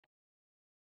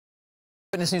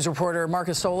Witness News reporter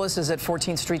Marcus Solis is at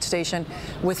 14th Street Station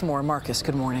with more. Marcus,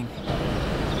 good morning.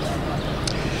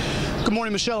 Good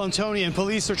morning, Michelle and Tony. And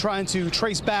police are trying to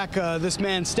trace back this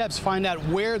man's steps, find out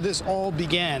where this all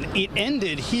began. It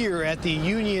ended here at the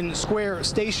Union Square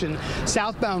station,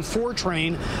 southbound 4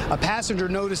 train. A passenger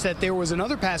noticed that there was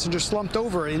another passenger slumped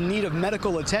over in need of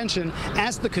medical attention,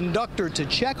 asked the conductor to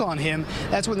check on him.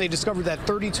 That's when they discovered that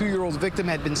 32-year-old victim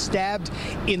had been stabbed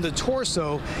in the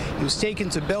torso. He was taken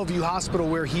to Bellevue Hospital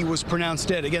where he was pronounced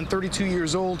dead. Again, 32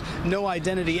 years old, no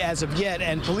identity as of yet,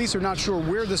 and police are not sure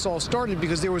where this all started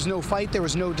because there was no fight. There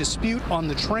was no dispute on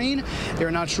the train.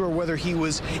 They're not sure whether he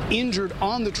was injured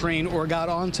on the train or got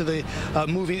onto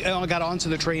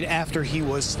the train after he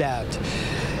was stabbed.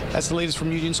 That's the latest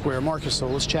from Union Square. Marcus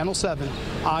Solis, Channel 7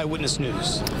 Eyewitness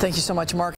News. Thank you so much, Mark.